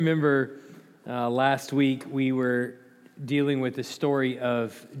Remember last week we were dealing with the story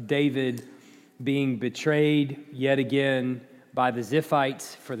of David being betrayed yet again by the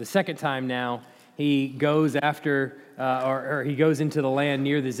Ziphites for the second time now. He goes after, or he goes into the land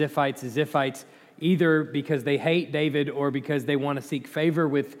near the Ziphites. The Ziphites, either because they hate David or because they want to seek favor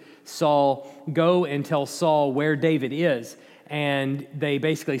with Saul, go and tell Saul where David is, and they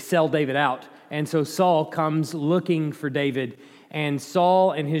basically sell David out. And so Saul comes looking for David, and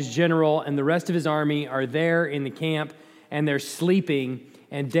Saul and his general and the rest of his army are there in the camp, and they're sleeping,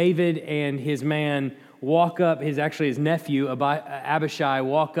 and David and his man walk up, his nephew, Abishai,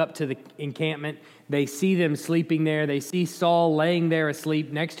 walk up to the encampment. They see them sleeping there. They see Saul laying there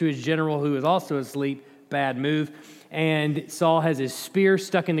asleep next to his general, who is also asleep. Bad move. And Saul has his spear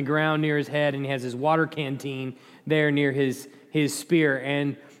stuck in the ground near his head, and he has his water canteen there near his spear.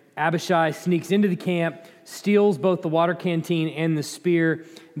 And Abishai sneaks into the camp, steals both the water canteen and the spear.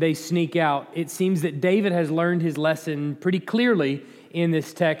 They sneak out. It seems that David has learned his lesson pretty clearly in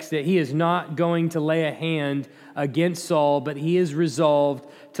this text, that he is not going to lay a hand against Saul, but he is resolved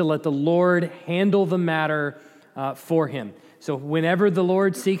to let the Lord handle the matter for him. So whenever the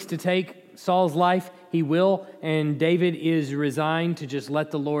Lord seeks to take Saul's life, he will, and David is resigned to just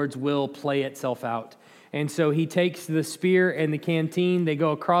let the Lord's will play itself out. And so he takes the spear and the canteen. They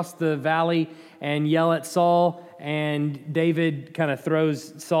go across the valley and yell at Saul, and David kind of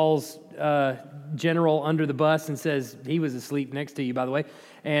throws Saul's general under the bus and says, he was asleep next to you, by the way,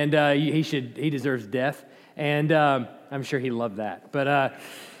 and he deserves death. And I'm sure he loved that. But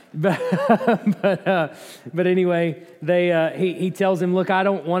anyway, he tells him, look, I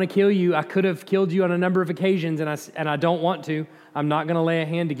don't want to kill you. I could have killed you on a number of occasions, and I don't want to. I'm not going to lay a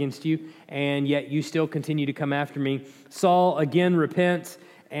hand against you, and yet you still continue to come after me. Saul again repents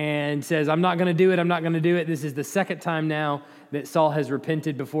and says, I'm not going to do it. I'm not going to do it. This is the second time now that Saul has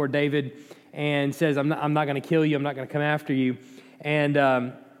repented before David and says, I'm not going to kill you. I'm not going to come after you.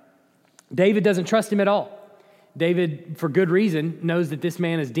 And David doesn't trust him at all. David, for good reason, knows that this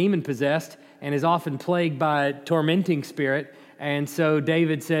man is demon-possessed and is often plagued by a tormenting spirit. And so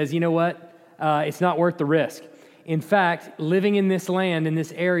David says, you know what? It's not worth the risk. In fact, living in this land, in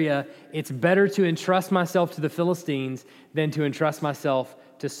this area, it's better to entrust myself to the Philistines than to entrust myself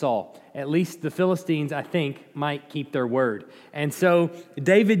to Saul. At least the Philistines, I think, might keep their word. And so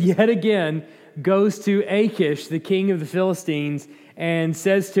David yet again goes to Achish, the king of the Philistines, and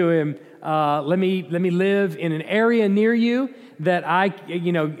says to him, let me live in an area near you that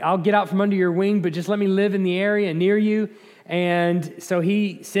I'll get out from under your wing, but just let me live in the area near you. And so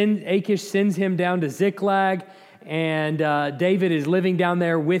Achish sends him down to Ziklag, and David is living down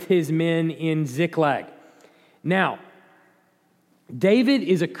there with his men in Ziklag. Now, David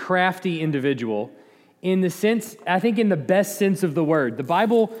is a crafty individual in the sense, I think in the best sense of the word. The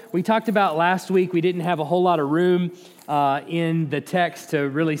Bible, we talked about last week, we didn't have a whole lot of room in the text to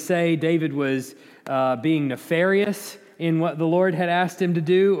really say David was being nefarious in what the Lord had asked him to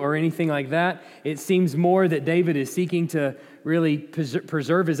do or anything like that. It seems more that David is seeking to really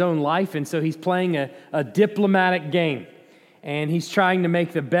preserve his own life, and so he's playing a diplomatic game. And he's trying to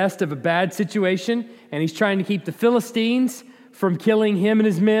make the best of a bad situation, and he's trying to keep the Philistines from killing him and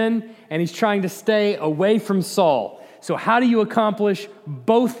his men, and he's trying to stay away from Saul. So how do you accomplish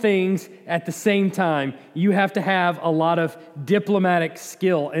both things at the same time? You have to have a lot of diplomatic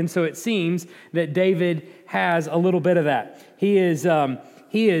skill. And so it seems that David has a little bit of that. He is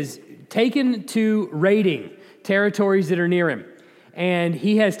taken to raiding territories that are near him. And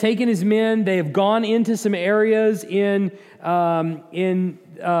he has taken his men. They have gone into some areas in the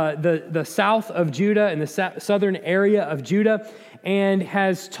south of Judah, in the southern area of Judah, and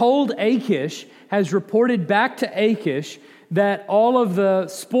has told Achish, has reported back to Achish that all of the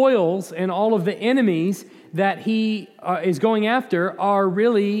spoils and all of the enemies that he is going after are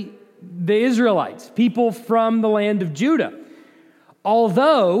really the Israelites, people from the land of Judah.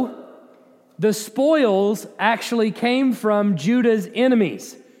 Although the spoils actually came from Judah's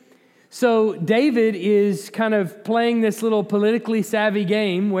enemies. So David is kind of playing this little politically savvy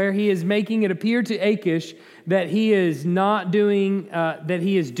game where he is making it appear to Achish that he is doing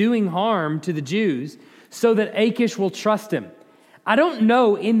harm to the Jews so that Achish will trust him. I don't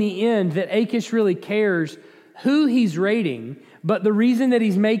know in the end that Achish really cares who he's raiding, but the reason that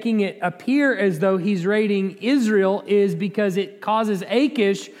he's making it appear as though he's raiding Israel is because it causes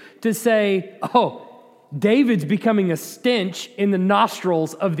Achish to say, oh, David's becoming a stench in the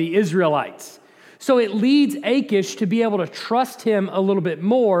nostrils of the Israelites. So it leads Achish to be able to trust him a little bit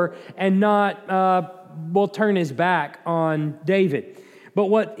more and not turn his back on David. But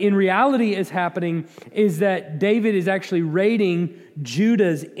what in reality is happening is that David is actually raiding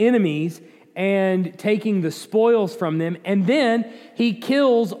Judah's enemies and taking the spoils from them, and then he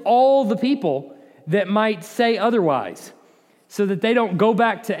kills all the people that might say otherwise, so that they don't go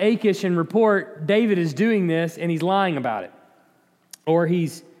back to Achish and report David is doing this and he's lying about it. Or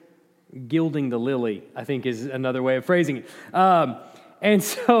he's gilding the lily, I think is another way of phrasing it. And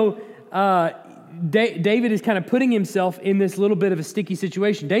so David is kind of putting himself in this little bit of a sticky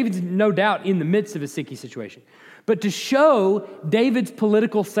situation. David's no doubt in the midst of a sticky situation. But to show David's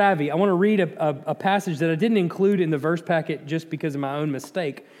political savvy, I want to read a passage that I didn't include in the verse packet just because of my own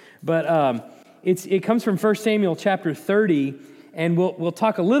mistake. But it comes from 1 Samuel chapter 30, and we'll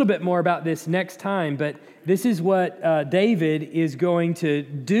talk a little bit more about this next time. But this is what David is going to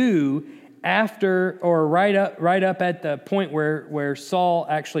do after, or right up at the point where Saul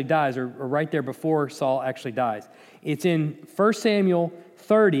actually dies, or right there before Saul actually dies. It's in 1 Samuel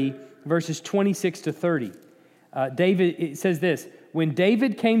 30, verses 26 to 30. It says this: when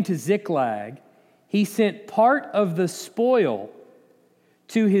David came to Ziklag, he sent part of the spoil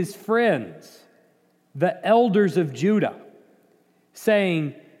to his friends, the elders of Judah,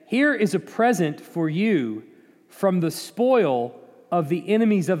 saying, "Here is a present for you from the spoil of the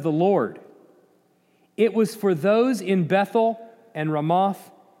enemies of the Lord." It was for those in Bethel and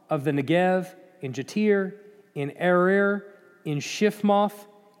Ramoth of the Negev, in Jatir, in Arir, in Shifmoth,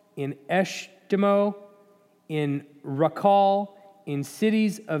 in Eshtemoh, in Rakal, in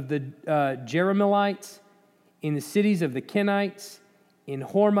cities of the Jerahmeelites, in the cities of the Kenites, in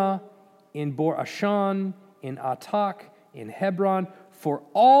Hormah, in Bor Ashan, in Atak, in Hebron, for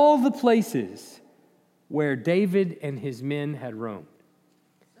all the places where David and his men had roamed.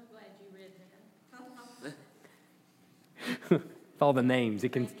 So glad you read that. With all the names,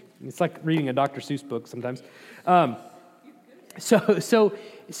 it's like reading a Dr. Seuss book sometimes. So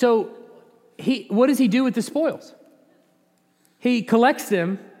what does he do with the spoils? He collects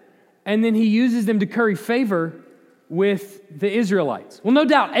them, and then he uses them to curry favor with the Israelites. Well, no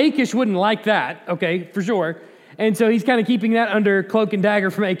doubt Achish wouldn't like that, okay, for sure. And so he's kind of keeping that under cloak and dagger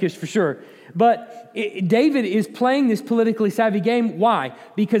from Achish for sure. But David is playing this politically savvy game. Why?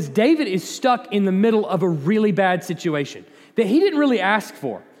 Because David is stuck in the middle of a really bad situation that he didn't really ask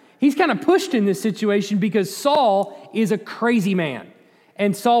for. He's kind of pushed in this situation because Saul is a crazy man,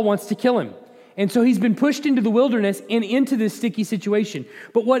 and Saul wants to kill him. And so he's been pushed into the wilderness and into this sticky situation.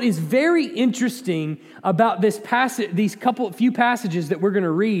 But what is very interesting about this passage, these few passages that we're going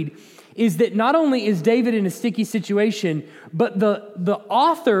to read, is that not only is David in a sticky situation, but the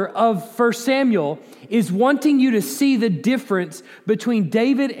author of 1 Samuel is wanting you to see the difference between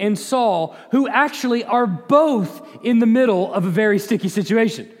David and Saul, who actually are both in the middle of a very sticky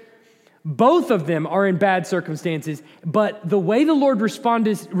situation. Both of them are in bad circumstances, but the way the Lord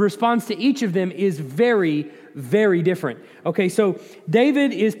responds to each of them is very, very different. Okay, so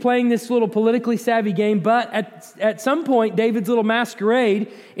David is playing this little politically savvy game, but at some point, David's little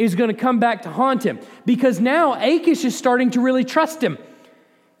masquerade is going to come back to haunt him, because now Achish is starting to really trust him.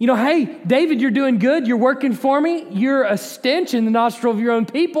 You know, hey, David, you're doing good. You're working for me. You're a stench in the nostril of your own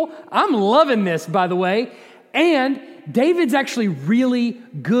people. I'm loving this, by the way. And David's actually really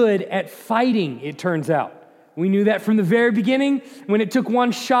good at fighting, it turns out. We knew that from the very beginning when it took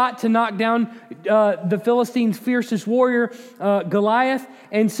one shot to knock down the Philistines' fiercest warrior, Goliath.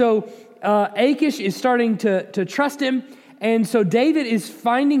 And so Achish is starting to trust him. And so David is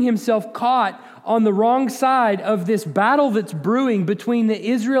finding himself caught on the wrong side of this battle that's brewing between the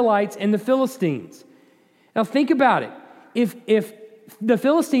Israelites and the Philistines. Now think about it. If the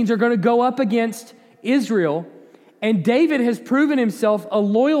Philistines are going to go up against Israel, and David has proven himself a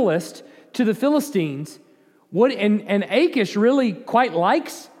loyalist to the Philistines, and Achish really quite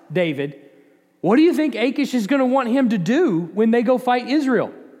likes David, what do you think Achish is going to want him to do when they go fight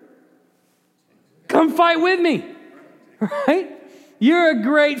Israel? Come fight with me, right? You're a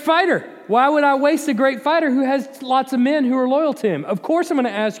great fighter. Why would I waste a great fighter who has lots of men who are loyal to him? Of course I'm going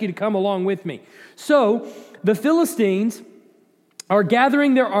to ask you to come along with me. So the Philistines are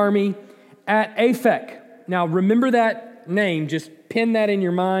gathering their army at Aphek. Now, remember that name. Just pin that in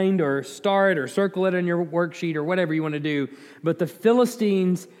your mind, or star it, or circle it in your worksheet, or whatever you want to do. But the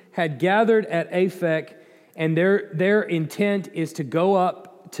Philistines had gathered at Aphek, and their intent is to go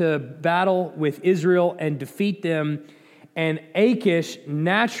up to battle with Israel and defeat them. And Achish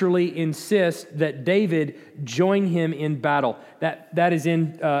naturally insists that David join him in battle. That is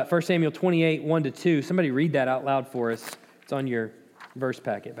in 1 Samuel 28, 1-2. Somebody read that out loud for us. It's on your verse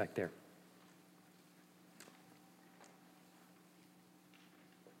packet back there.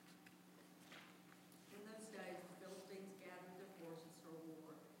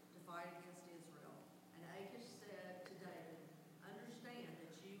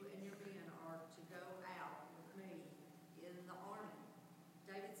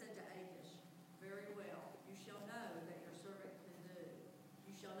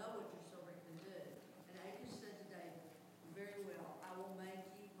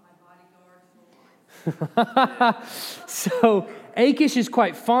 So Achish is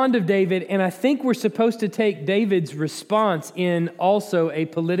quite fond of David, and I think we're supposed to take David's response in also a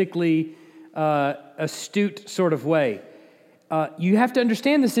politically astute sort of way. You have to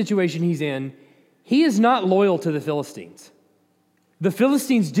understand the situation he's in. He is not loyal to the Philistines. The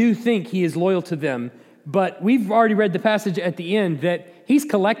Philistines do think he is loyal to them, but we've already read the passage at the end that he's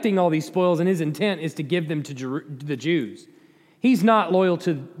collecting all these spoils, and his intent is to give them to the Jews. He's not loyal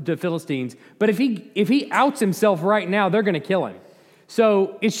to the Philistines, but if he outs himself right now, they're going to kill him.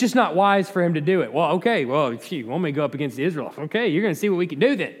 So it's just not wise for him to do it. Well, if you want me to go up against Israel, okay, you're going to see what we can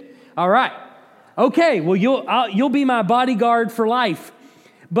do then. All right. Okay, well, you'll be my bodyguard for life.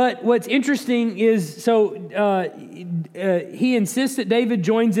 But what's interesting is, he insists that David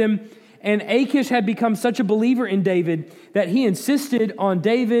joins him, and Achish had become such a believer in David that he insisted on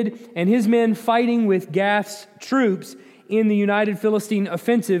David and his men fighting with Gath's troops in the united Philistine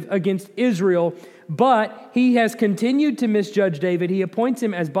offensive against Israel. But he has continued to misjudge David. He appoints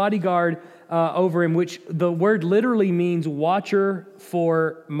him as bodyguard over him, which the word literally means watcher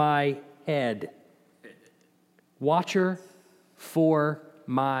for my head. Watcher for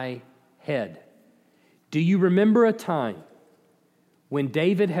my head. Do you remember a time when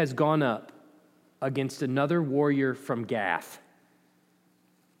David has gone up against another warrior from Gath,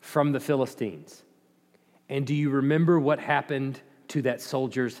 from the Philistines? And do you remember what happened to that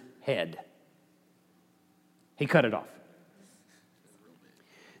soldier's head? He cut it off.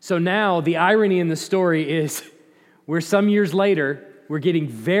 So now the irony in the story is we're some years later, we're getting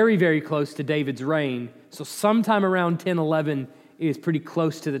very, very close to David's reign. So sometime around 1011 is pretty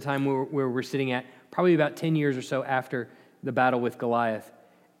close to the time where we're sitting at, probably about 10 years or so after the battle with Goliath.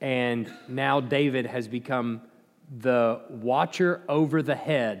 And now David has become the watcher over the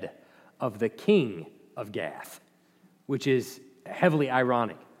head of the king of Gath, which is heavily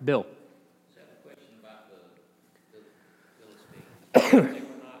ironic. Bill? I have a question about the Philistines. They were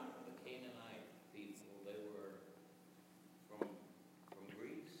not the Canaanite people. They were from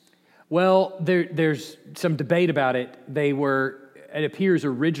Greece. Well, there's some debate about it. They were, it appears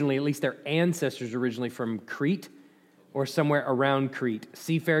originally, at least their ancestors originally from Crete or somewhere around Crete.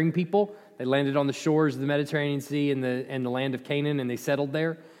 Seafaring people. They landed on the shores of the Mediterranean Sea and the land of Canaan, and they settled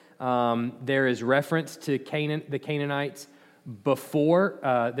there. There is reference to the Canaanites before.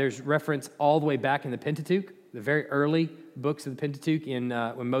 There's reference all the way back in the Pentateuch, the very early books of the Pentateuch,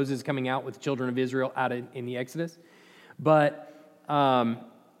 when Moses is coming out with the children of Israel out in the Exodus. But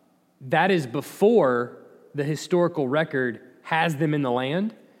that is before the historical record has them in the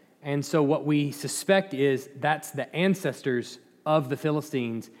land. And so what we suspect is that's the ancestors of the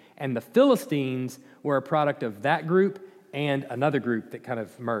Philistines, and the Philistines were a product of that group and another group that kind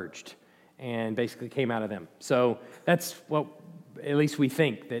of merged and basically came out of them. So that's what at least we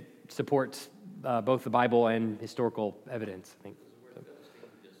think that supports both the Bible and historical evidence, I think. The word Philistine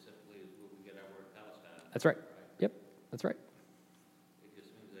just simply is where we get our word Palestine. That's right. Yep, that's right. It just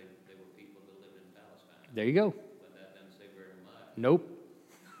means they were people that lived in Palestine. There you go. But that doesn't say very much. Nope,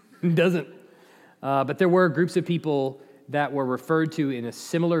 it doesn't. But there were groups of people that were referred to in a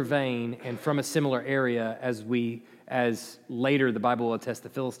similar vein and from a similar area as later the Bible will attest the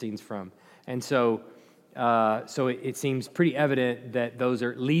Philistines from. And so it seems pretty evident that those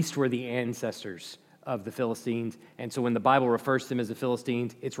are at least were the ancestors of the Philistines. And so when the Bible refers to them as the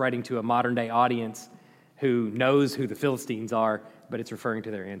Philistines, it's writing to a modern day audience who knows who the Philistines are, but it's referring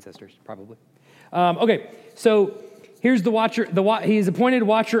to their ancestors, probably. Okay, so here's the watcher. He is appointed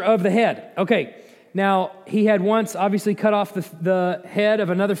watcher of the head. Okay, now he had once obviously cut off the head of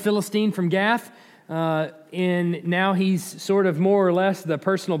another Philistine from Gath, and now he's sort of more or less the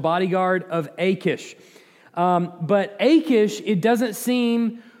personal bodyguard of Achish. But Achish, it doesn't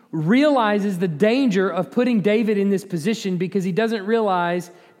seem, realizes the danger of putting David in this position because he doesn't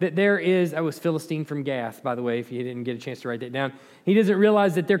realize that there is, I was Philistine from Gath, by the way, if you didn't get a chance to write that down. He doesn't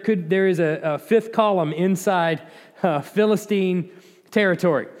realize that there is a fifth column inside Philistine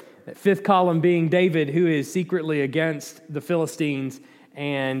territory. That fifth column being David, who is secretly against the Philistines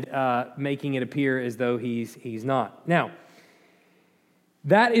and making it appear as though he's not. Now,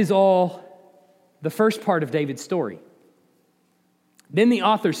 that is all the first part of David's story. Then the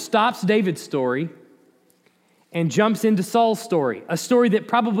author stops David's story and jumps into Saul's story, a story that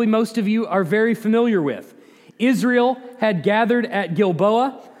probably most of you are very familiar with. Israel had gathered at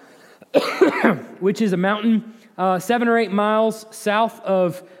Gilboa, which is a mountain 7 or 8 miles south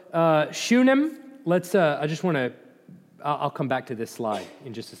of Shunem. I'll come back to this slide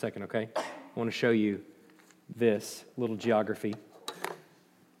in just a second, okay? I want to show you this little geography.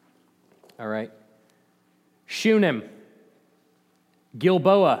 All right. Shunem,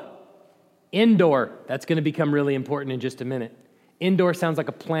 Gilboa, Endor, that's going to become really important in just a minute. Endor sounds like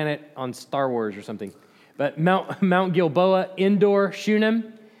a planet on Star Wars or something. But Mount Gilboa, Endor,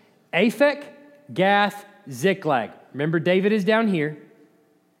 Shunem, Aphek, Gath, Ziklag. Remember, David is down here.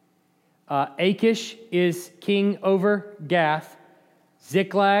 Achish is king over Gath.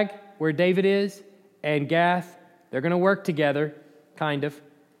 Ziklag, where David is, and Gath, they're going to work together, kind of.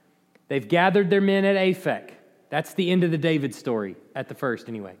 They've gathered their men at Aphek. That's the end of the David story, at the first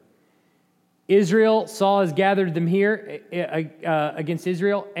anyway. Israel, Saul has gathered them here against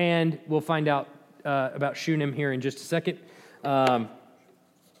Israel, and we'll find out about Shunem here in just a second. But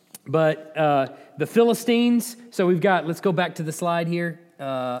the Philistines, so let's go back to the slide here.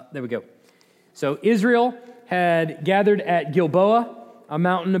 There we go. So Israel had gathered at Gilboa, a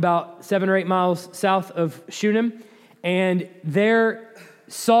mountain about 7 or 8 miles south of Shunem, and there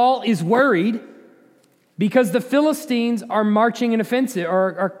Saul is worried because the Philistines are marching an offensive,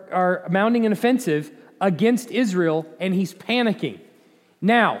 or are mounting an offensive against Israel, and he's panicking.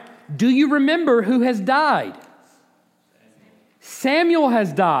 Now, do you remember who has died? Samuel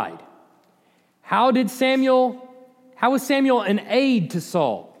has died. How was Samuel an aid to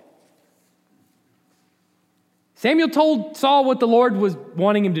Saul? Samuel told Saul what the Lord was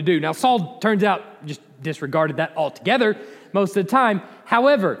wanting him to do. Now, Saul turns out just disregarded that altogether most of the time.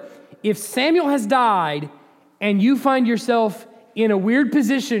 However, if Samuel has died and you find yourself in a weird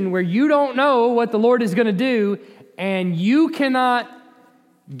position where you don't know what the Lord is going to do and you cannot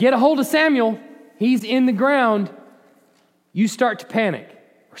get a hold of Samuel, he's in the ground, you start to panic,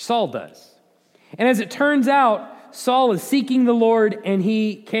 or Saul does. And as it turns out, Saul is seeking the Lord and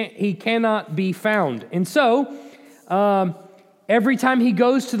he cannot be found. And so, every time he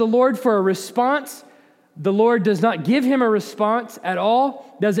goes to the Lord for a response, the Lord does not give him a response at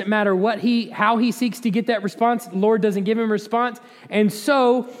all. Doesn't matter how he seeks to get that response, the Lord doesn't give him a response. And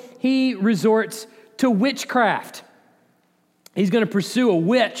so he resorts to witchcraft. He's going to pursue a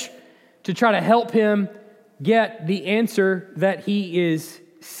witch to try to help him get the answer that he is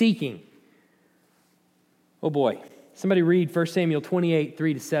seeking. Oh boy. Somebody read 1 Samuel 28,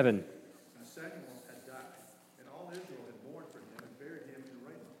 3-7.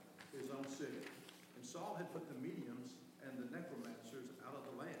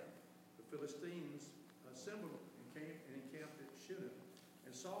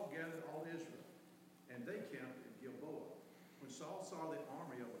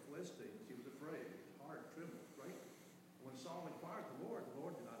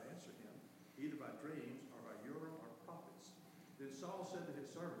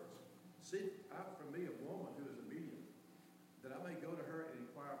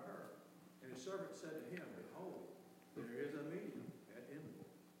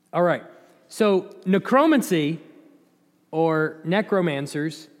 All right, so necromancy or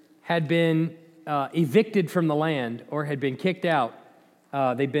necromancers had been evicted from the land or had been kicked out.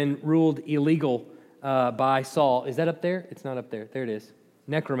 They've been ruled illegal by Saul. Is that up there? It's not up there. There it is.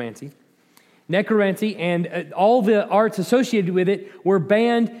 Necromancy, and all the arts associated with it were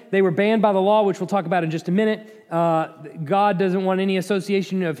banned. They were banned by the law, which we'll talk about in just a minute. God doesn't want any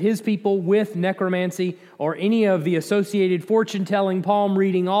association of his people with necromancy or any of the associated fortune-telling, palm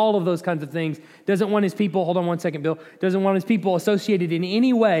reading, all of those kinds of things. Doesn't want his people, hold on one second, Bill, doesn't want his people associated in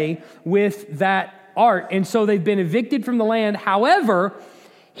any way with that art. And so they've been evicted from the land. However,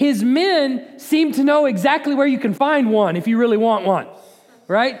 his men seem to know exactly where you can find one if you really want one,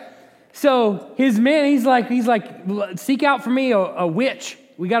 right? So his men, he's like, seek out for me a witch.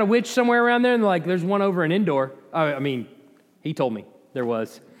 We got a witch somewhere around there, and they're like, there's one over in Endor. I mean, he told me there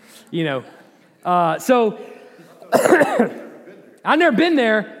was, So I've never been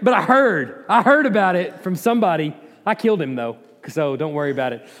there, but I heard about it from somebody. I killed him though, so don't worry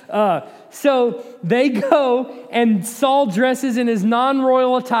about it. So they go, and Saul dresses in his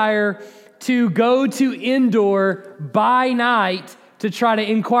non-royal attire to go to Endor by night to try to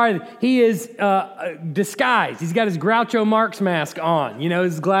inquire. He is disguised. He's got his Groucho Marx mask on,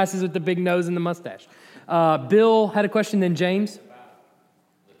 his glasses with the big nose and the mustache. Bill had a question, then James. About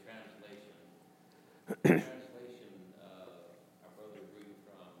the translation. Our brother read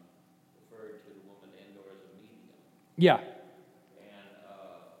from referred to the woman Endor as a medium. Yeah. And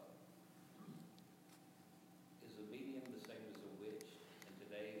is a medium the same as a witch in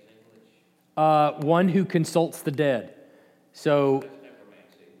today's English? One who consults the dead. So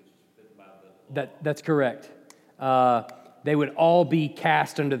that's correct. They would all be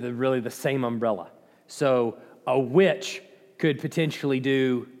cast under the same umbrella. So a witch could potentially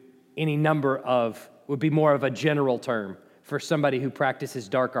do any number of, would be more of a general term for somebody who practices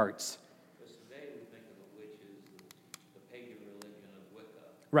dark arts. Because today we think of a witch as the pagan religion of Wicca.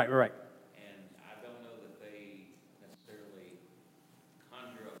 Right. And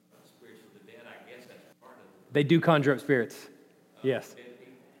They do conjure up spirits. Yes.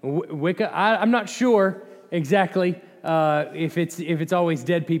 Wicca, I'm not sure exactly if it's always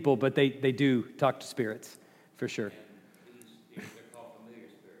dead people, but they do talk to spirits, for sure. They're called familiar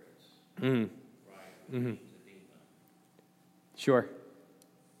spirits. Mm. Right. Mm-hmm. It's a demon. Sure.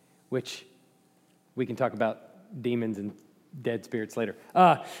 Which we can talk about demons and dead spirits later.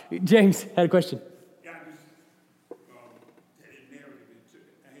 James had a question. Yeah, I just had a narrative.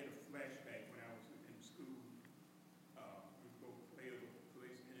 I had a flashback when I was in school. We go play a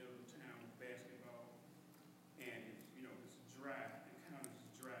place in another town, basketball, and it's dry. The counters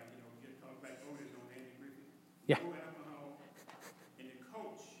is dry. You get talk about Otis on Andy Griffith. Yeah. No alcohol, and the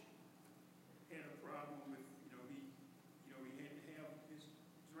coach had a problem with he had to have his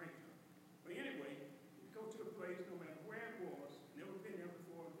drink. But anyway, we go to the place, no matter where it was, never been there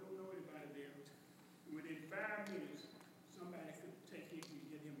before, don't know anybody there. Within 5 minutes, somebody could take him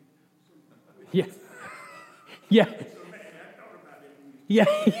and get him some. Yeah. Yeah. So man, I thought about that when we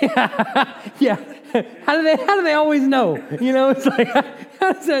Yeah. How do they always know? It's like,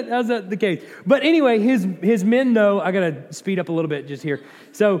 how's that the case? But anyway, his men know. I gotta speed up a little bit just here.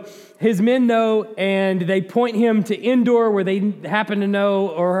 So his men know, and they point him to Endor, where they happen to know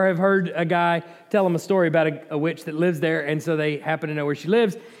or have heard a guy tell them a story about a witch that lives there, and so they happen to know where she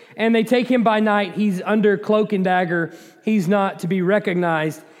lives. And they take him by night. He's under cloak and dagger. He's not to be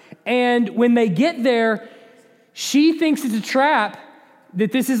recognized. And when they get there, she thinks it's a trap,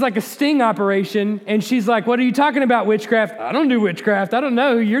 that this is like a sting operation. And she's like, what are you talking about, witchcraft? I don't do witchcraft. I don't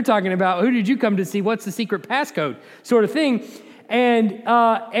know who you're talking about. Who did you come to see? What's the secret passcode? Sort of thing. And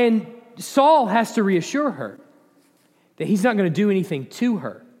Saul has to reassure her that he's not going to do anything to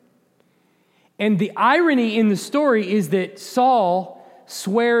her. And the irony in the story is that Saul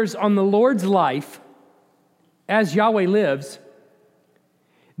swears on the Lord's life, as Yahweh lives,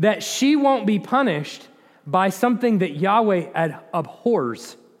 that she won't be punished by something that Yahweh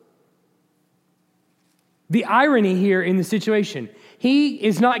abhors. The irony here in the situation, he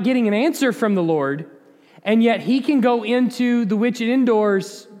is not getting an answer from the Lord, and yet he can go into the witch at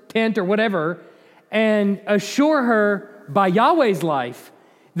Endor's tent or whatever and assure her by Yahweh's life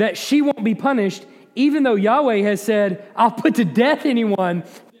that she won't be punished, even though Yahweh has said, I'll put to death anyone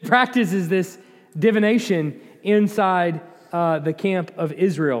who practices this divination inside the camp of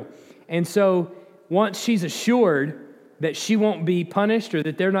Israel. And so once she's assured that she won't be punished or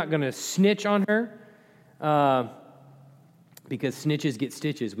that they're not going to snitch on her, because snitches get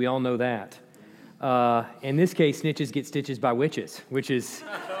stitches, we all know that. In this case, snitches get stitches by witches, which is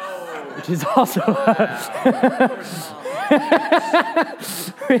also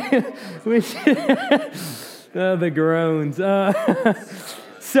the groans.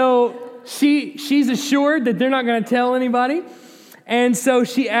 So she's assured that they're not going to tell anybody. And so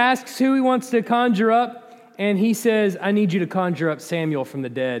she asks who he wants to conjure up, and he says, I need you to conjure up Samuel from the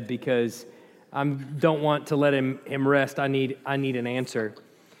dead because I don't want to let him rest. I need an answer.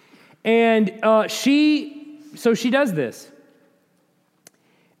 And she does this.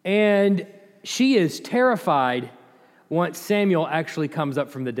 And she is terrified once Samuel actually comes up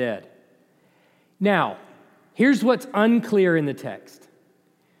from the dead. Now, here's what's unclear in the text.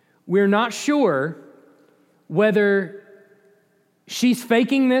 We're not sure whether she's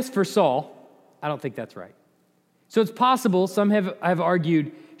faking this for Saul. I don't think that's right. So it's possible, some have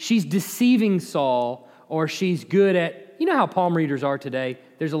argued, she's deceiving Saul, or she's good at, you know how palm readers are today?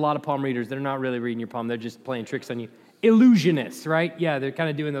 There's a lot of palm readers that are not really reading your palm, they're just playing tricks on you. Illusionists, right? Yeah, they're kind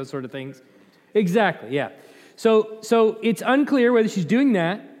of doing those sort of things. Exactly, yeah. So it's unclear whether she's doing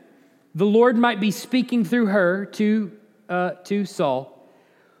that. The Lord might be speaking through her to Saul.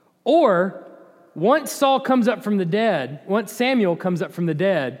 Or once Saul comes up from the dead, once Samuel comes up from the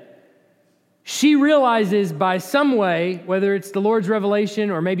dead, she realizes by some way, whether it's the Lord's revelation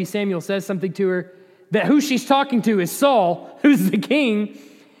or maybe Samuel says something to her, that who she's talking to is Saul, who's the king,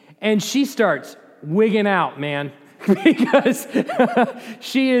 and she starts wigging out, man, because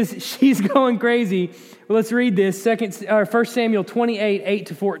she's going crazy. Well, let's read this, 1 Samuel 28, 8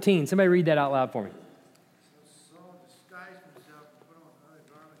 to 14. Somebody read that out loud for me. Saul disguised himself and put on other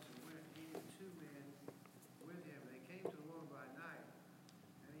garments and went, he and 2 men with him. They came to the woman by night,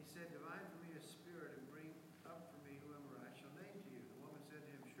 and he said, divine for me a spirit and bring up for me whoever I shall name to you. The woman said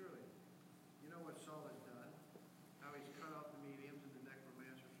to him, surely, you know what Saul has done, how he's cut off the mediums and the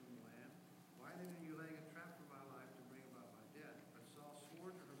necromancers from the land. Why then are you laying a trap for my life to bring about my death? But Saul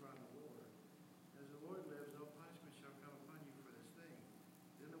swore to her by the Lord, as the Lord lives, no punishment shall come upon you for this thing.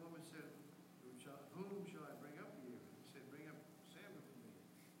 Then the woman said, who shall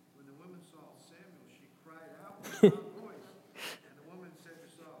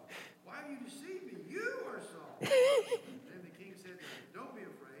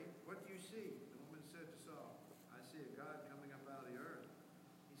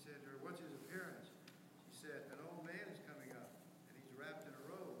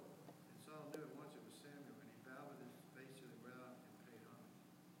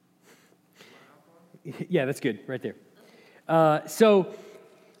Yeah, that's good, right there. So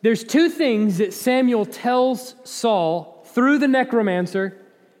there's two things that Samuel tells Saul through the necromancer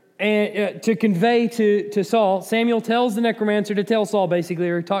and to convey to Saul. Samuel tells the necromancer to tell Saul, basically,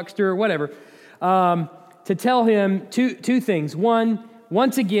 or talks to her, whatever, to tell him two things. One,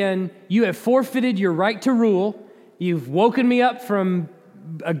 once again, you have forfeited your right to rule. You've woken me up from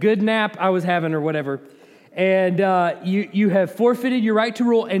a good nap I was having or whatever. And you have forfeited your right to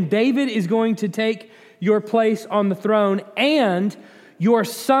rule, and David is going to take your place on the throne, and your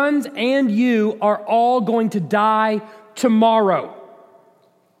sons and you are all going to die tomorrow.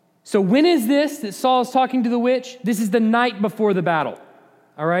 So when is this that Saul is talking to the witch? This is the night before the battle,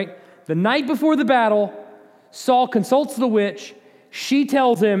 all right? The night before the battle, Saul consults the witch. She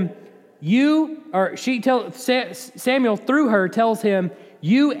tells him, Samuel through her tells him,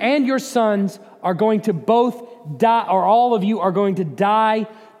 you and your sons are going to both die, or all of you are going to die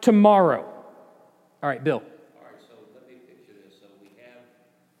tomorrow. All right, Bill. All right, so let me picture this. So we have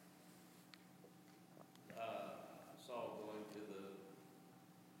Saul going to the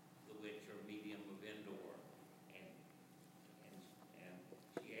witch or medium of Endor, and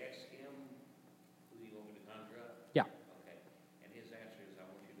she asks him, who do you want me to conjure up? Yeah. Okay. And his answer is, I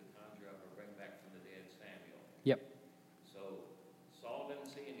want you to conjure up or bring back from the dead Samuel. Yep. So Saul didn't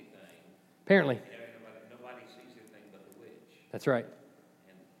see anything. Apparently. Nobody sees anything but the witch. That's right.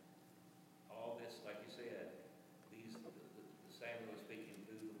 And all this, like you said, the Samuel is speaking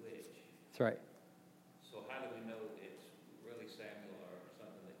through the witch. That's right. So how do we know it's really Samuel or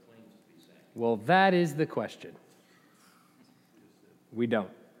something that claims to be Samuel? Well, that is the question. We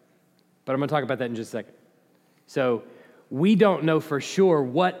don't. But I'm going to talk about that in just a second. So we don't know for sure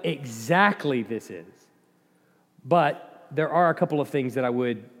what exactly this is. But there are a couple of things that I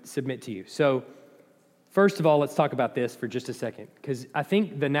would submit to you. So first of all, let's talk about this for just a second, because I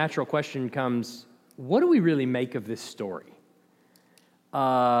think the natural question comes, what do we really make of this story?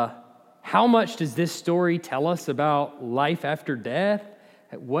 How much does this story tell us about life after death?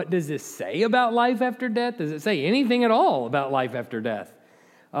 What does this say about life after death? Does it say anything at all about life after death?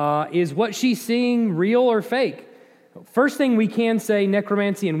 Is what she's seeing real or fake? First thing we can say,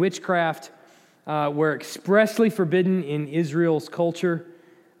 necromancy and witchcraft were expressly forbidden in Israel's culture.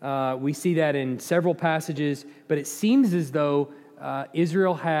 We see that in several passages, but it seems as though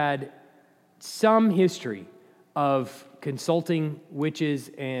Israel had some history of consulting witches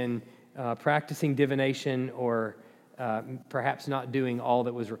and practicing divination, or perhaps not doing all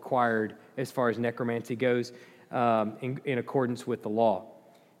that was required as far as necromancy goes in accordance with the law.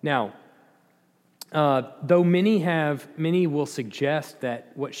 Now, though many will suggest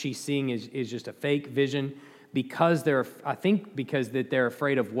that what she's seeing is just a fake vision, because they're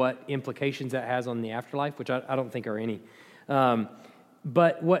afraid of what implications that has on the afterlife, which I don't think are any.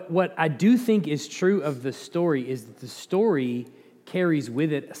 But what I do think is true of the story is that the story carries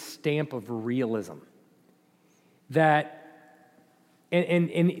with it a stamp of realism. That,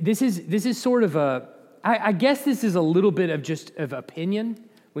 and this is sort of I guess this is a little bit of just of opinion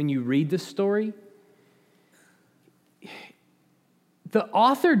when you read the story. The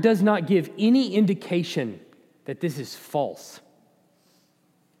author does not give any indication that this is false,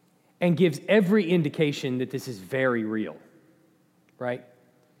 and gives every indication that this is very real, right?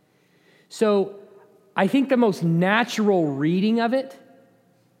 So I think the most natural reading of it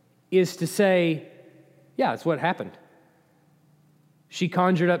is to say, yeah, it's what happened. She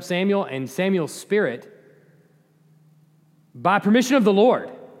conjured up Samuel, and Samuel's spirit, by permission of the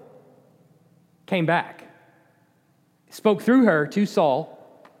Lord, came back, spoke through her to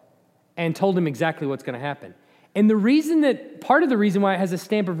Saul, and told him exactly what's going to happen. And part of the reason why it has a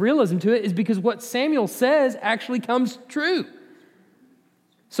stamp of realism to it is because what Samuel says actually comes true.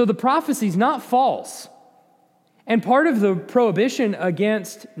 So the prophecy's not false. And part of the prohibition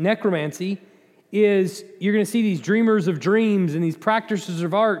against necromancy is you're going to see these dreamers of dreams and these practitioners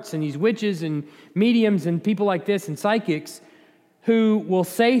of arts and these witches and mediums and people like this and psychics who will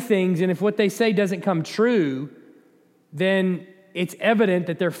say things, and if what they say doesn't come true, then it's evident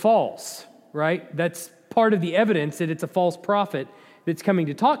that they're false, right? That's part of the evidence that it's a false prophet that's coming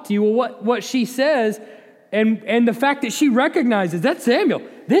to talk to you. Well, what she says, and the fact that she recognizes, that's Samuel,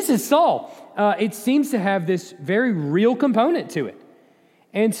 this is Saul, it seems to have this very real component to it.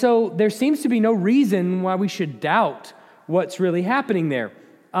 And so there seems to be no reason why we should doubt what's really happening there.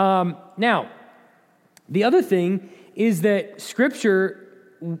 Now, the other thing is that Scripture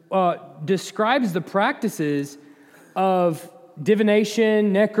describes the practices of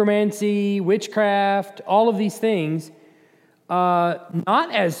divination, necromancy, witchcraft, all of these things,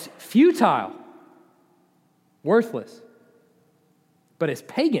 not as futile, worthless, but as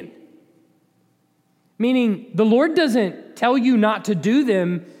pagan. Meaning, the Lord doesn't tell you not to do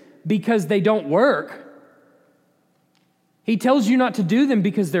them because they don't work. He tells you not to do them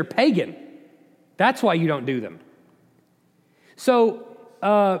because they're pagan. That's why you don't do them. So,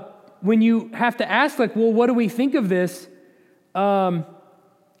 when you have to ask, like, well, what do we think of this?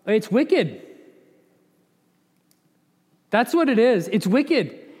 It's wicked. That's what it is. It's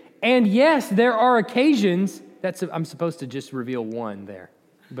wicked. And yes, there are occasions, I'm supposed to just reveal one there,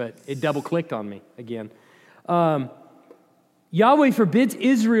 but it double-clicked on me again. Yahweh forbids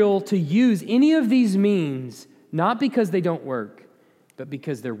Israel to use any of these means, not because they don't work, but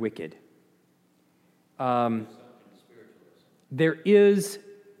because they're wicked. There is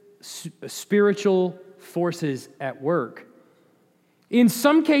spiritual forces at work. In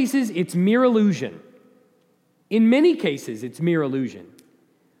some cases, it's mere illusion. In many cases, it's mere illusion.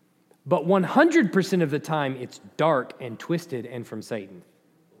 But 100% of the time, it's dark and twisted and from Satan.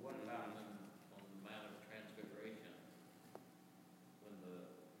 What about on the Mount of Transfiguration, when it was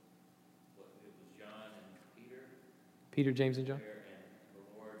John and Peter, James, and John? there, and the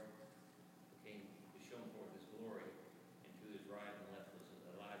Lord was shown forth his glory, and to his right and left was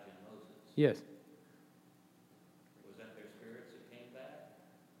Elijah and Moses. Yes. Was that their spirits that came back?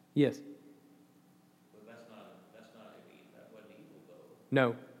 Yes. Well, that wasn't evil though.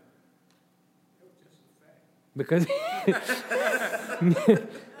 No. Because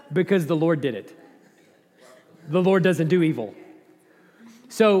the Lord did it. The Lord doesn't do evil.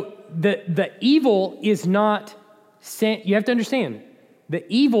 So the evil is not, you have to understand, the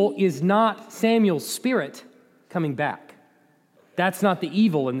evil is not Samuel's spirit coming back. That's not the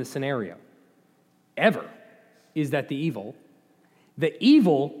evil in the scenario. Ever is that the evil. The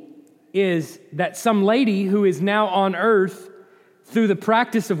evil is that some lady who is now on earth through the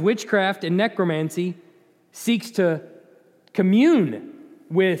practice of witchcraft and necromancy seeks to commune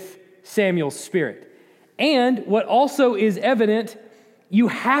with Samuel's spirit. And what also is evident, you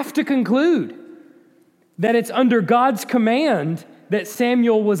have to conclude that it's under God's command that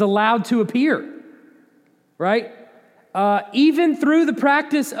Samuel was allowed to appear, right? Even through the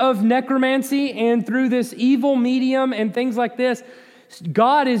practice of necromancy and through this evil medium and things like this,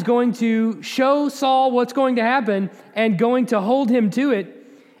 God is going to show Saul what's going to happen and going to hold him to it.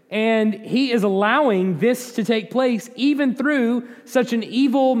 And he is allowing this to take place even through such an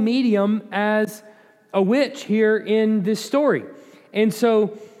evil medium as a witch here in this story. And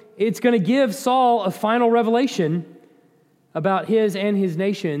so it's going to give Saul a final revelation about his and his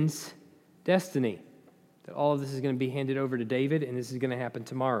nation's destiny. That all of this is going to be handed over to David, and this is going to happen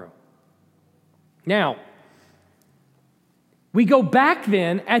tomorrow. Now, we go back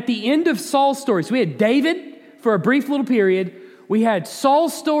then at the end of Saul's story. So we had David for a brief little period. We had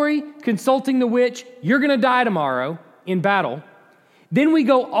Saul's story, consulting the witch, you're going to die tomorrow in battle. Then we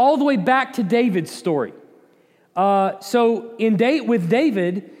go all the way back to David's story. So with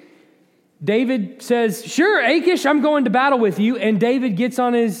David, David says, sure, Achish, I'm going to battle with you. And David gets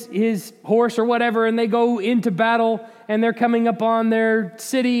on his horse or whatever, and they go into battle, and they're coming up on their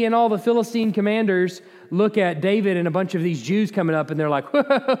city, and all the Philistine commanders look at David and a bunch of these Jews coming up, and they're like,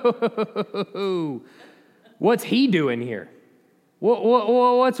 whoa, what's he doing here?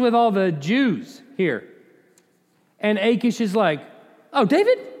 What's with all the Jews here? And Achish is like, oh,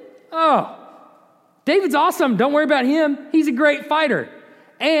 David? Oh, David's awesome. Don't worry about him. He's a great fighter.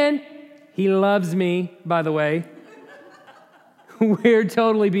 And he loves me, by the way. We're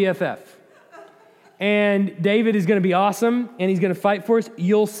totally BFF. And David is going to be awesome, and he's going to fight for us.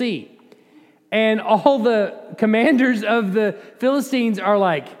 You'll see. And all the commanders of the Philistines are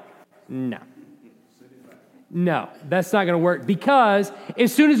like, no, that's not going to work, because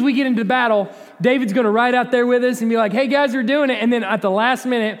as soon as we get into battle, David's going to ride out there with us and be like, hey, guys, we're doing it. And then at the last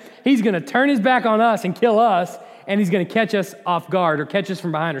minute, he's going to turn his back on us and kill us, and he's going to catch us off guard or catch us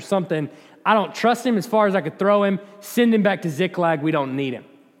from behind or something. I don't trust him as far as I could throw him. Send him back to Ziklag. We don't need him.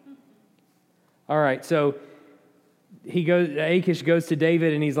 All right, so Achish goes to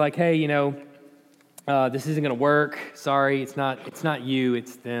David, and he's like, hey, this isn't going to work. Sorry, it's not you,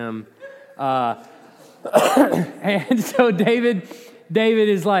 it's them. And so David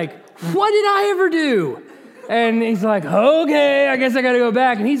is like, what did I ever do? And he's like, okay, I guess I got to go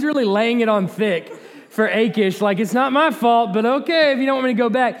back. And he's really laying it on thick for Achish, like, it's not my fault, but okay, if you don't want me to go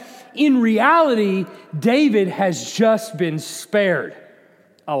back. In reality, David has just been spared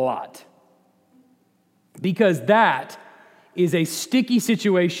a lot, because that is a sticky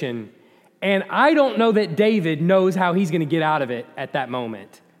situation. And I don't know that David knows how he's going to get out of it at that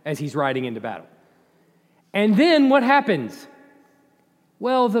moment as he's riding into battle. And then what happens?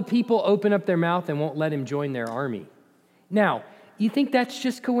 Well, the people open up their mouth and won't let him join their army. Now, you think that's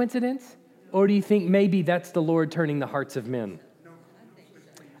just coincidence? Or do you think maybe that's the Lord turning the hearts of men?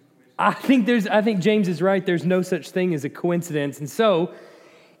 I think James is right. There's no such thing as a coincidence. And so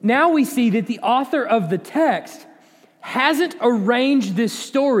now we see that the author of the text hasn't arranged this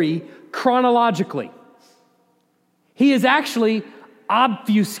story chronologically. He has actually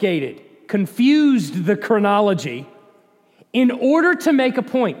obfuscated, confused the chronology in order to make a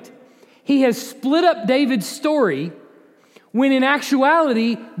point. He has split up David's story when in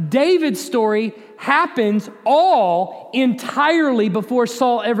actuality, David's story happens all entirely before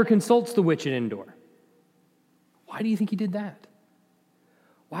Saul ever consults the witch at Endor. Why do you think he did that?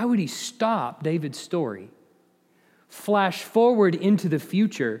 Why would he stop David's story, flash forward into the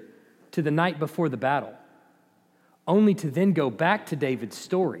future to the night before the battle, only to then go back to David's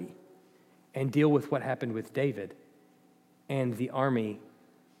story and deal with what happened with David and the army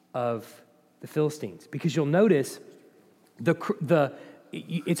of the Philistines? Because you'll notice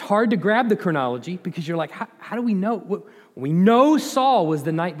it's hard to grab the chronology because you're like, how do we know? We know Saul was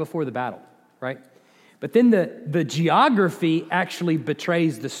the night before the battle, right? But then the geography actually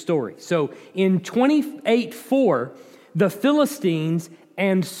betrays the story. So in 28:4, the Philistines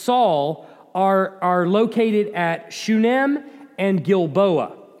and Saul are located at Shunem and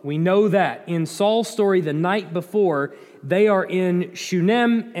Gilboa. We know that. In Saul's story the night before, they are in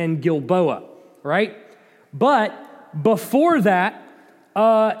Shunem and Gilboa, right? But before that,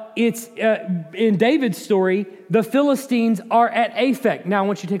 it's in David's story, the Philistines are at Aphek. Now, I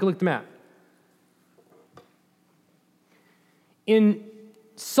want you to take a look at the map. In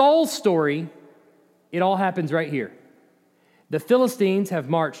Saul's story, it all happens right here. The Philistines have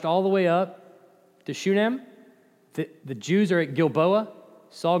marched all the way up to Shunem. The Jews are at Gilboa.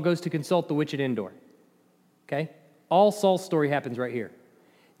 Saul goes to consult the witch at Endor. Okay? All Saul's story happens right here.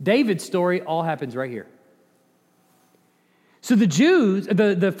 David's story all happens right here. So the Jews,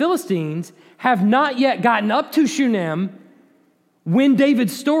 the Philistines, have not yet gotten up to Shunem when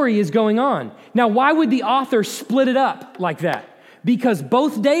David's story is going on. Now, why would the author split it up like that? Because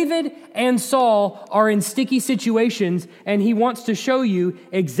both David and Saul are in sticky situations, and he wants to show you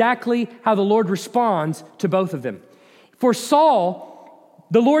exactly how the Lord responds to both of them. For Saul,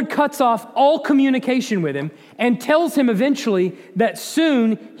 the Lord cuts off all communication with him and tells him eventually that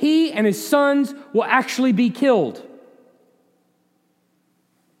soon he and his sons will actually be killed.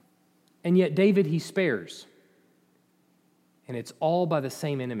 And yet David he spares. And it's all by the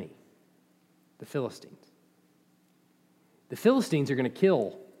same enemy, the Philistines. The Philistines are going to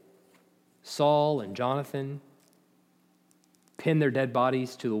kill Saul and Jonathan, pin their dead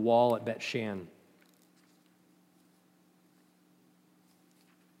bodies to the wall at Bet-Shan.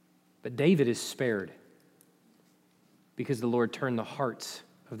 But David is spared because the Lord turned the hearts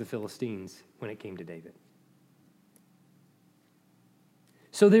of the Philistines when it came to David.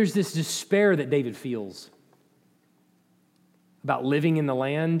 So there's this despair that David feels about living in the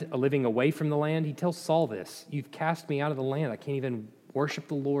land, living away from the land. He tells Saul this, "You've cast me out of the land. I can't even worship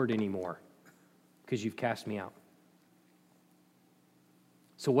the Lord anymore because you've cast me out."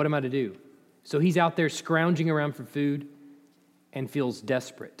 So what am I to do? So he's out there scrounging around for food and feels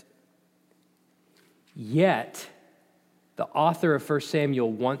desperate. Yet, the author of 1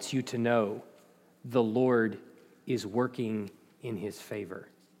 Samuel wants you to know the Lord is working in his favor.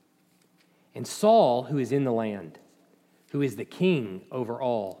 And Saul, who is in the land, who is the king over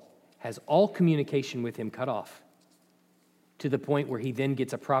all, has all communication with him cut off to the point where he then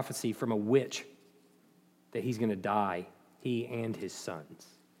gets a prophecy from a witch that he's going to die, he and his sons,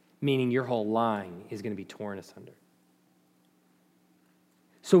 meaning your whole line is going to be torn asunder.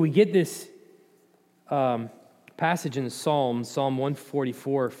 So we get this passage in Psalm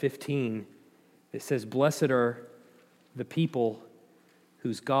 144:15, that says, "Blessed are the people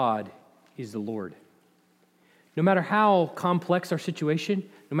whose God is the Lord." No matter how complex our situation,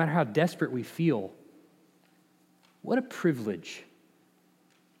 no matter how desperate we feel, what a privilege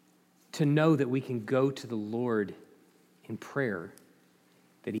to know that we can go to the Lord in prayer,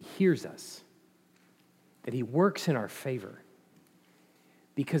 that he hears us, that he works in our favor.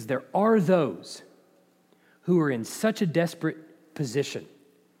 Because there are those who are in such a desperate position,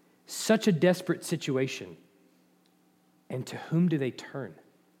 such a desperate situation, and to whom do they turn?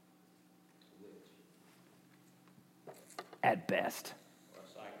 At best.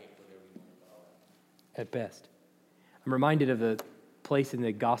 At best. I'm reminded of the place in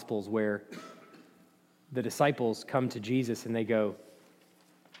the Gospels where the disciples come to Jesus and they go,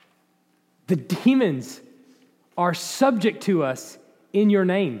 "The demons are subject to us in your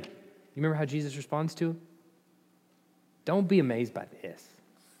name." You remember how Jesus responds to him? Don't be amazed by this.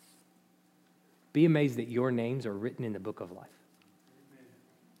 Be amazed that your names are written in the book of life.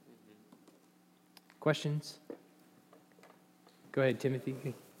 Questions? Go ahead, Timothy.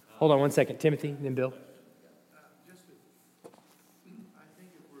 Hold on one second. Timothy, then Bill. I think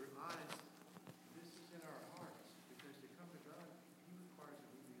if we're honest, this is in our hearts, because to come to God, He requires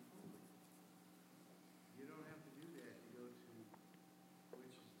that we be holy. You don't have to do that to go to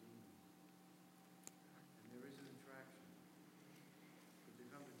witches, demons. And there is an attraction. But to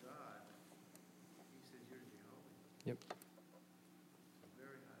come to God, He says you're to be holy. Yep. So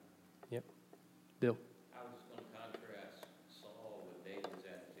very high. Yep. Bill. I was just going to contrast Saul with David's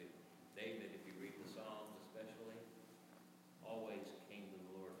attitude. David, if you read the Psalms especially, always came to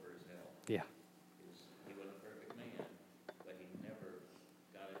the Lord for his help. Yeah. He wasn't a perfect man, but he never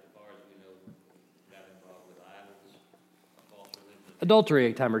got, as far as we know, got involved with idols, false religion. Adultery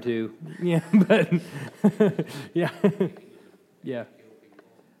a time or two. Yeah, but yeah. Yeah.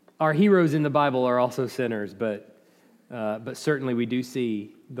 Our heroes in the Bible are also sinners, but certainly we do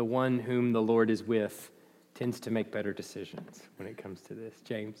see the one whom the Lord is with tends to make better decisions when it comes to this.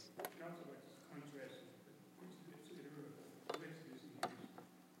 James? And also like this contrast, which is it earlier, Exodus,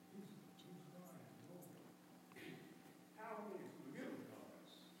 who's God and Lord. How many little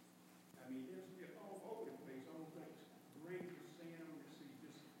gods? I mean, they're all over the place, all like grain of sand, you see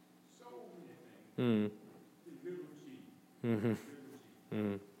just so many things. The little G. Mm-hmm.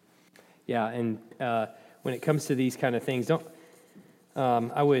 Little G. Yeah, and when it comes to these kind of things,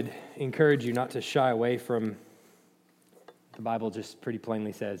 I would encourage you not to shy away from the Bible. Just pretty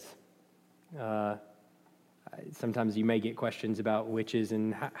plainly says. Sometimes you may get questions about witches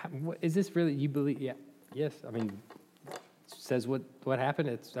and is this really you believe? Yeah, yes. I mean, it says what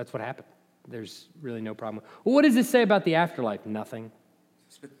happened. That's what happened. There's really no problem. Well, what does this say about the afterlife? Nothing.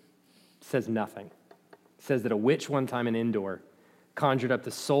 It says nothing. It says that a witch one time in Endor conjured up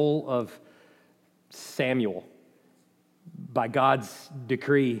the soul of Samuel by God's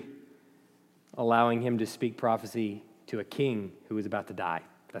decree, allowing him to speak prophecy to a king who was about to die.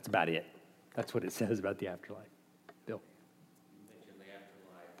 That's about it. That's what it says about the afterlife. Bill? You mentioned the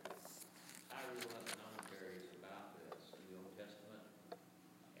afterlife. I read a lot of commentaries about this in the Old Testament,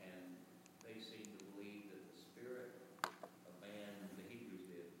 and they seem to believe that the spirit of man, the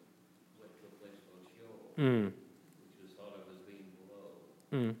Hebrews did, went to a place called Sheol, which was thought of as being below.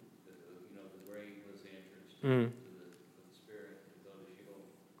 The grave was the entrance to the spirit to go to Sheol.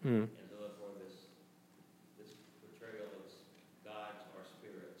 And so therefore this portrayal of gods or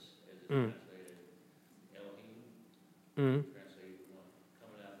spirits, as it's translated, Elohim, translated one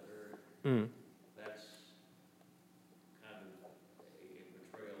coming out of the earth, that's kind of a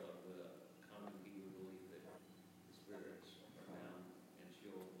portrayal of the common Hebrew belief that the spirits are down in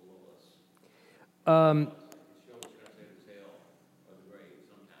Sheol below us. Sheol is translated as hell or the grave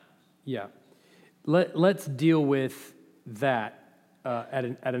sometimes. Yeah. Let's deal with that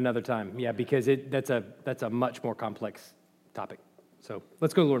at another time. Yeah, because that's a much more complex topic. So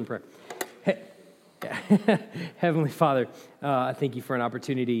let's go to the Lord in prayer. Heavenly Father, I thank you for an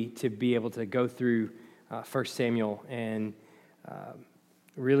opportunity to be able to go through 1 Samuel and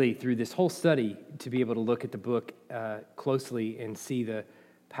really through this whole study to be able to look at the book closely and see the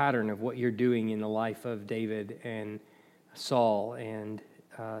pattern of what you're doing in the life of David and Saul and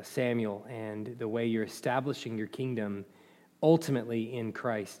Samuel and the way you're establishing your kingdom ultimately in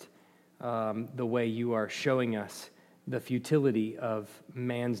Christ, the way you are showing us the futility of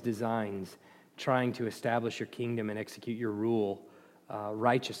man's designs, trying to establish your kingdom and execute your rule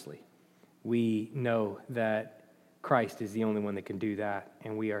righteously. We know that Christ is the only one that can do that,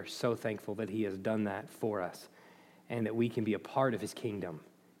 and we are so thankful that he has done that for us and that we can be a part of his kingdom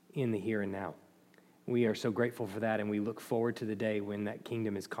in the here and now. We are so grateful for that, and we look forward to the day when that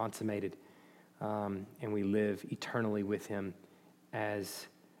kingdom is consummated and we live eternally with him as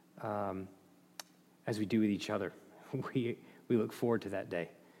we do with each other. We look forward to that day.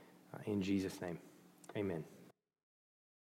 In Jesus' name, amen.